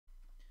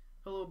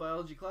Hello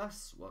biology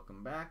class,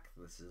 welcome back.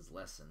 This is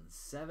lesson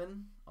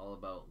 7, all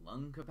about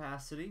lung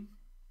capacity.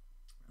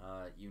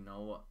 You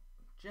know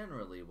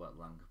generally what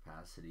lung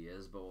capacity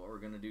is, but what we're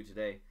going to do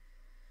today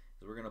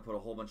is we're going to put a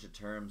whole bunch of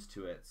terms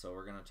to it. So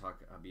we're going to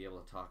be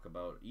able to talk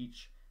about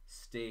each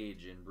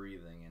stage in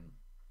breathing and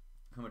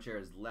how much air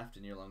is left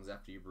in your lungs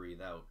after you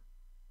breathe out,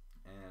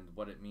 and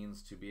what it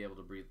means to be able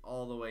to breathe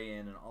all the way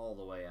in and all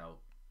the way out.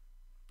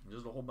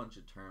 There's a whole bunch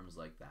of terms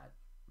like that.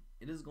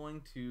 It is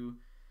going to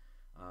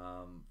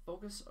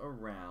focus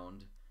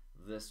around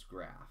this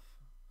graph.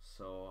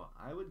 So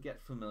I would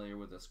get familiar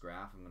with this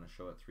graph. I'm going to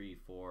show it 3,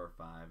 4,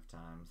 5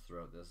 times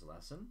throughout this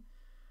lesson.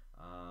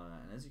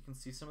 And as you can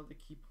see, some of the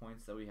key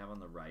points that we have on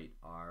the right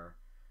are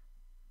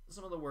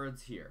some of the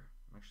words here.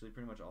 Actually,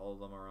 pretty much all of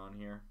them are on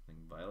here. I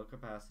think vital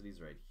capacity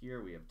is right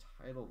here. We have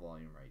tidal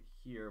volume right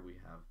here. We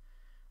have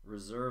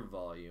reserve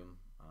volume.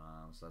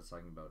 So that's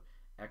talking about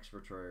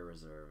expiratory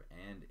reserve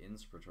and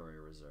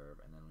inspiratory reserve.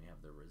 And then we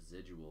have the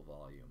residual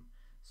volume.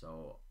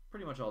 So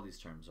pretty much all these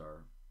terms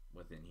are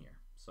within here.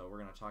 So we're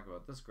going to talk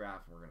about this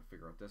graph, and we're going to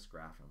figure out this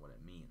graph and what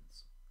it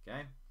means.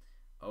 Okay?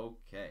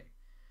 Okay.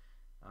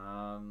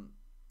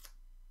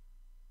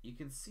 You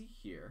can see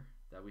here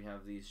that we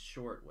have these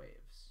short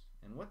waves.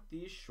 And what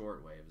these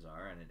short waves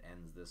are, and it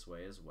ends this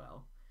way as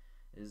well,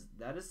 is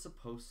that is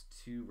supposed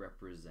to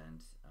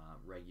represent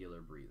regular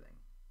breathing,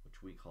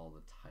 which we call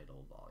the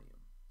tidal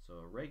volume. So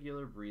a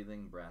regular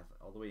breathing breath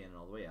all the way in and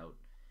all the way out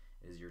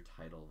is your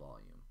tidal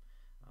volume.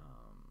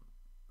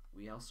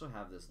 We also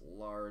have this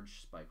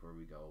large spike where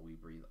we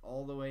breathe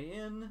all the way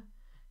in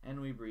and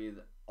we breathe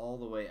all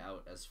the way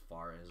out as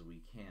far as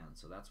we can.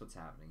 So that's what's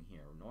happening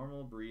here.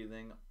 Normal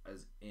breathing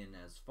as in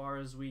as far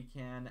as we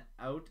can,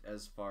 out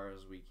as far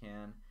as we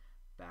can,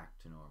 back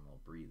to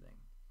normal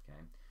breathing. Okay?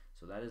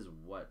 So that is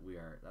what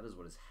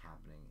is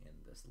happening in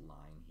this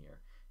line here.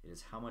 It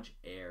is how much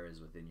air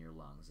is within your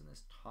lungs, and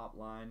this top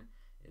line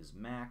is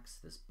max,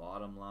 this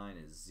bottom line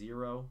is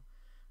 0.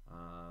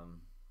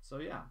 So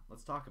yeah,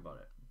 let's talk about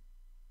it.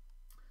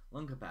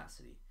 Lung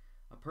capacity.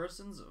 A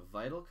person's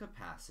vital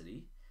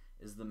capacity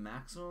is the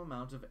maximum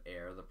amount of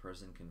air the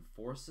person can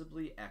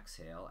forcibly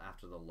exhale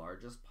after the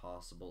largest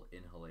possible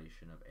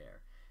inhalation of air.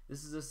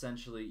 This is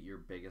essentially your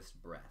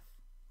biggest breath,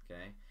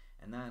 okay?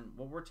 And then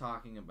what we're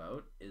talking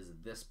about is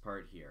this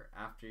part here.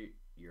 After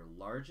your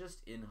largest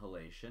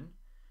inhalation,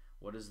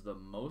 what is the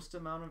most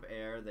amount of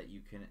air that you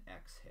can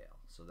exhale?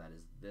 So that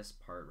is this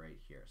part right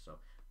here. So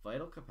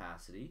vital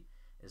capacity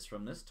is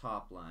from this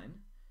top line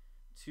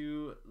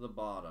to the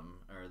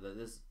bottom, or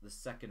the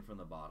second from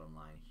the bottom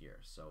line here.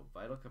 So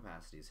vital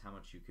capacity is how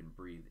much you can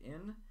breathe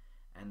in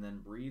and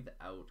then breathe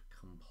out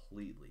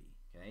completely.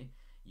 Okay,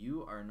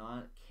 you are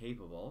not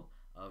capable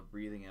of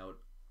breathing out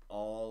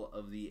all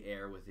of the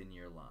air within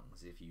your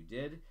lungs. If you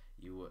did,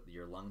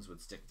 your lungs would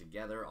stick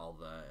together, all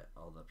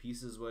the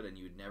pieces would, and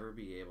you would never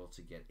be able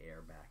to get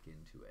air back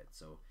into it.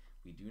 So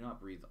we do not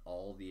breathe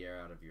all the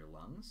air out of your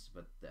lungs,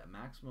 but the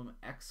maximum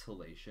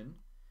exhalation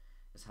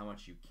is how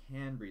much you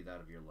can breathe out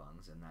of your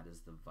lungs, and that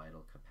is the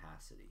vital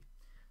capacity.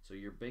 So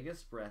your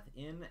biggest breath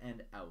in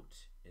and out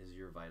is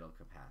your vital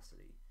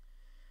capacity.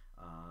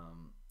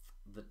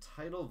 The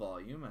tidal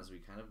volume, as we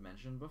kind of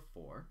mentioned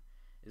before,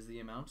 is the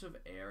amount of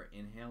air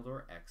inhaled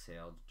or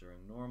exhaled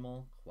during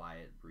normal,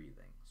 quiet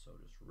breathing. So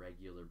just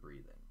regular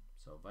breathing.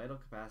 So vital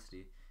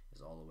capacity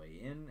is all the way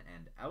in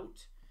and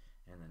out,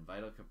 and then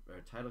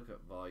tidal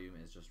volume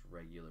is just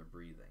regular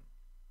breathing.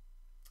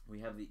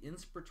 We have the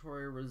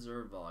inspiratory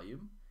reserve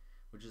volume,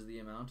 which is the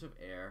amount of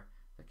air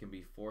that can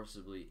be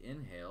forcibly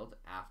inhaled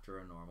after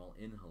a normal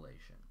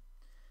inhalation.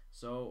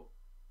 So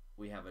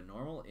we have a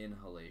normal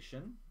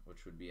inhalation,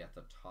 which would be at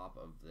the top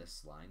of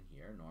this line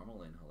here,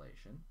 normal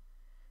inhalation.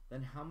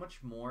 Then how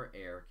much more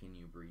air can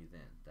you breathe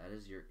in? That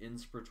is your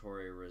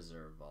inspiratory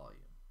reserve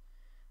volume.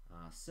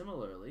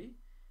 Similarly,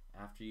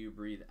 after you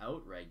breathe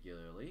out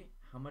regularly,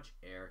 how much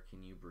air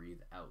can you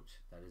breathe out?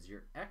 That is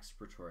your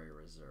expiratory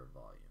reserve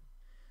volume.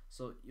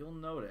 So you'll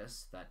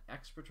notice that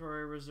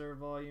expiratory reserve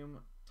volume,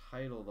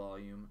 tidal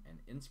volume, and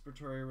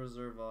inspiratory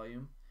reserve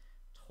volume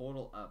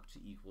total up to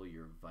equal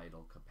your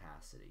vital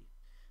capacity.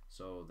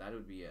 So that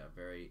would be a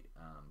very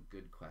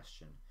good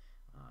question.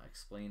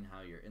 Explain how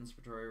your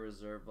inspiratory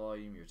reserve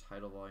volume, your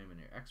tidal volume, and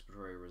your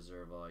expiratory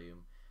reserve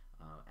volume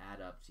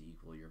add up to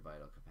equal your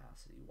vital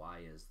capacity. Why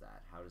is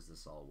that? How does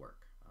this all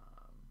work?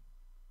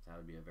 That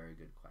would be a very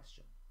good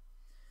question.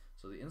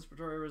 So the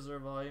inspiratory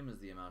reserve volume is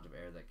the amount of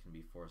air that can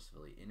be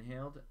forcefully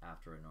inhaled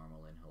after a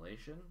normal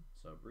inhalation.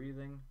 So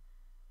breathing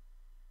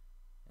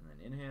and then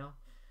inhale.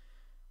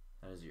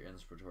 That is your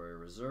inspiratory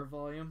reserve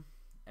volume.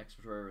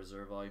 Expiratory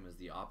reserve volume is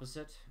the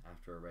opposite.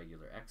 After a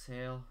regular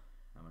exhale,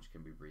 how much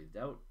can be breathed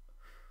out?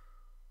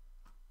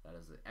 That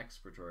is the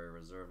expiratory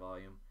reserve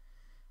volume.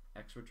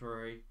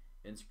 Expiratory,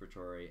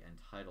 inspiratory, and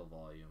tidal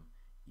volume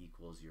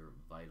equals your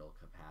vital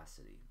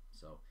capacity.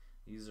 So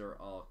these are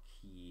all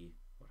key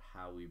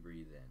how we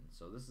breathe in.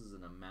 So this is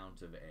an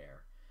amount of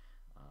air.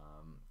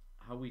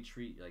 How we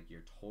treat like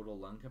your total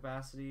lung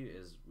capacity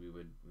is we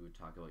would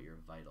talk about your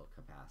vital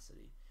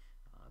capacity.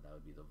 That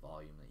would be the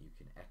volume that you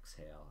can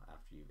exhale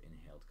after you've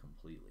inhaled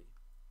completely.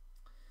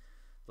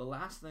 The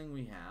last thing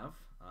we have,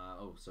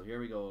 so here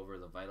we go over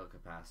the vital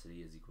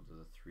capacity is equal to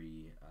the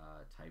three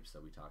types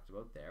that we talked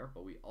about there,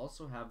 but we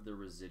also have the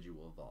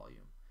residual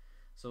volume.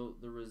 So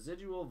the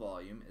residual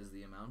volume is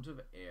the amount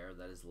of air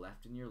that is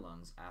left in your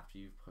lungs after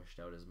you've pushed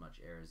out as much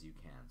air as you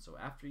can. So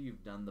after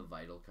you've done the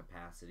vital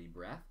capacity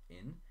breath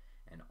in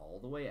and all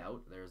the way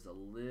out, there's a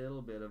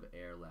little bit of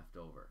air left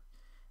over.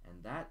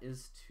 And that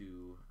is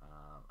to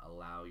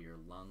allow your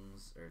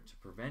lungs, or to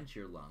prevent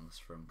your lungs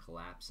from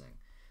collapsing.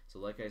 So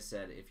like I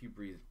said, if you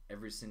breathe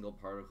every single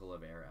particle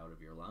of air out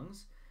of your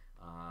lungs,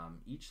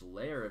 each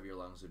layer of your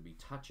lungs would be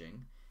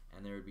touching,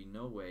 and there would be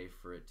no way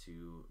for it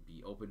to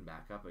be opened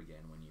back up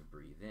again when you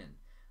breathe in.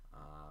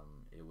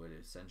 It would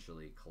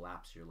essentially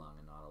collapse your lung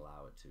and not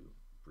allow it to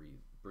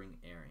bring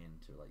air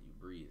in to let you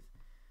breathe.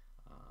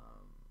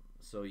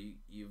 So you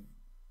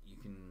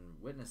can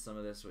witness some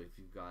of this if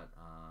you've got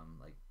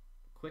like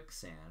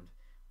quicksand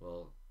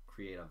will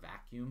create a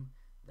vacuum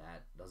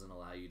that doesn't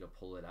allow you to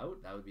pull it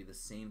out. That would be the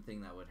same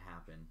thing that would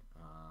happen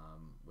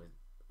with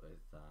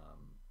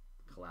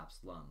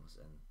collapsed lungs,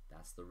 and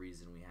that's the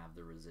reason we have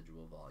the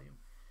residual volume,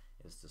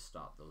 is to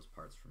stop those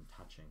parts from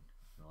touching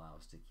and allow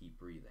us to keep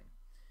breathing.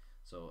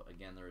 So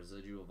again, the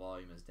residual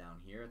volume is down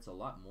here. It's a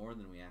lot more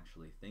than we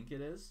actually think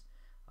it is,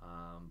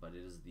 but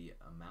it is the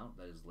amount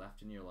that is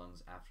left in your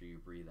lungs after you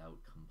breathe out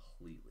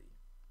completely.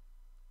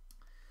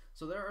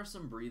 So there are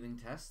some breathing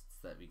tests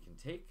that we can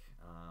take,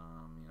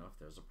 if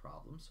there's a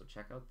problem. So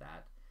check out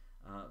that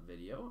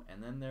video.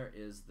 And then there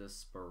is the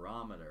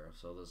spirometer.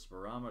 So the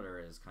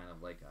spirometer is kind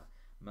of like a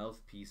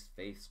mouthpiece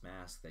face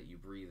mask that you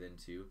breathe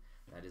into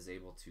that is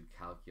able to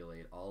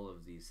calculate all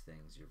of these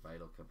things: your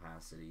vital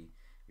capacity,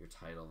 your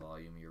tidal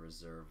volume, your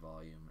reserve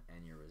volume,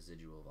 and your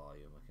residual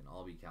volume. It can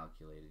all be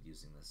calculated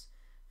using this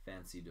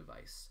fancy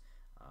device.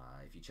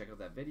 If you check out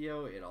that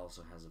video, it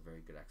also has a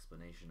very good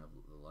explanation of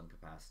the lung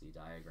capacity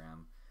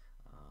diagram.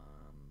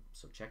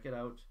 So check it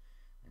out,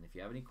 and if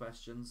you have any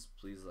questions,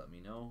 please let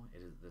me know.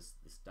 This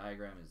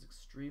diagram is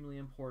extremely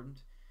important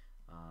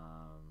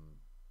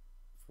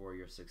for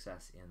your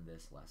success in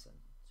this lesson.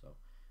 So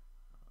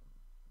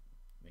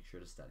make sure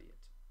to study it.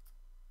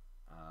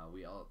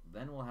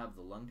 Then we'll have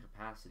the lung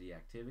capacity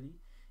activity.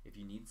 If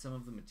you need some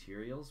of the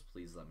materials,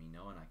 please let me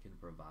know and I can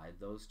provide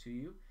those to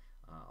you.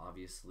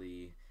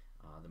 Obviously,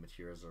 the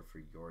materials are for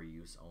your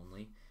use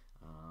only,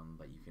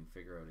 but you can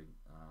figure out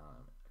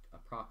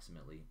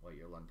approximately what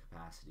your lung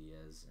capacity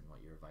is and what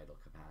your vital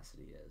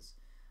capacity is.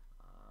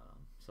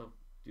 So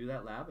do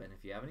that lab, and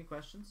if you have any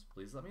questions,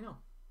 please let me know.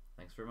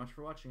 Thanks very much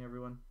for watching,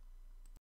 everyone.